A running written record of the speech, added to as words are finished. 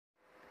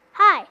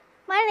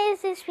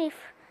guys, it's me,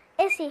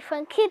 Issy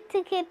from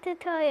Kid2Kid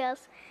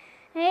Tutorials.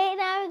 Right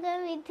now we're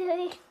going to be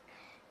doing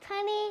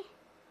 20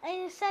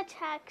 in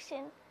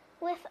subtraction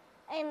with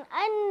an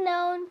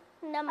unknown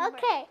number.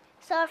 Okay,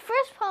 so our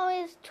first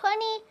problem is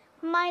 20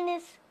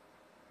 minus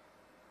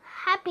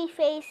happy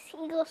face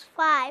equals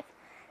 5.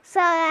 So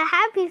a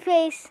happy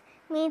face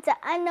means an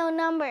unknown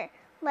number.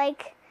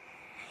 Like,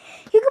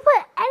 you can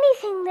put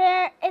anything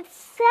there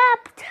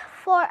except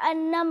for a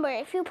number.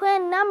 If you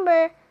put a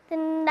number,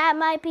 then that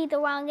might be the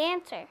wrong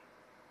answer.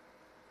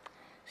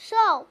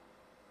 So,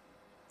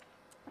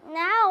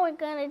 now we're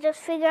going to just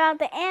figure out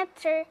the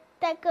answer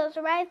that goes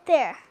right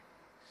there.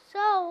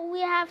 So,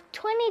 we have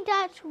 20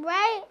 dots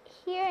right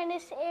here in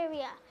this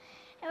area.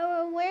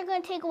 And we're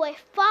going to take away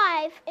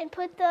 5 and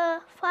put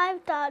the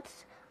 5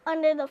 dots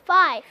under the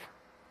 5.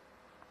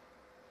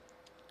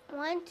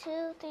 1,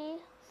 2, 3,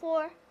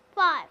 4,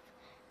 5.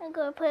 I'm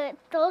going to put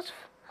those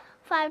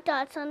 5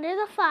 dots under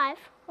the 5.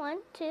 1,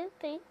 2,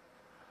 3,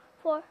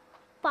 4,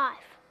 5.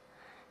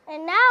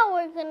 And now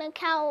we're going to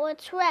count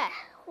what's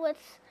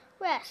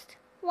rest.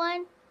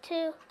 1,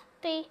 2,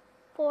 3,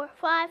 4,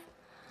 5,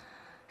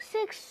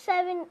 6,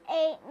 7,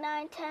 8,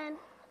 9, 10,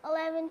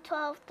 11,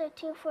 12,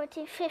 13,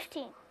 14,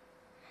 15.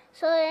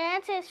 So the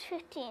answer is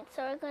 15.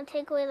 So we're going to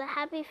take away the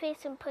happy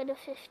face and put a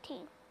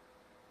 15.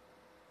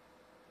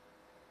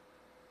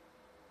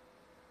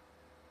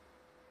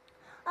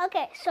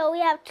 Okay, so we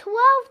have 12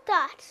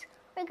 dots.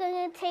 We're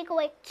going to take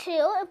away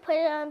 2 and put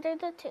it under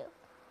the 2.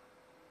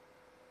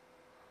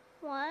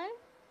 1,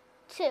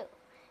 2.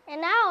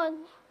 And now we're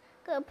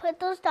going to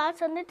put those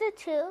dots under the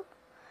 2.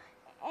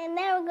 And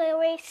then we're going to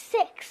erase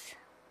 6.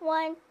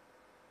 1,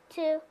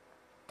 2,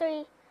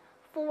 3,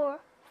 4,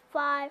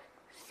 5,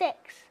 6.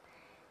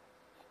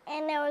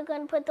 And then we're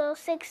going to put those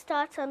 6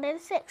 dots under the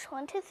 6.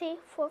 1, 2, 3,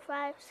 4,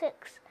 5,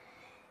 6.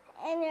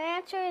 And your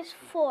answer is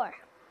 4.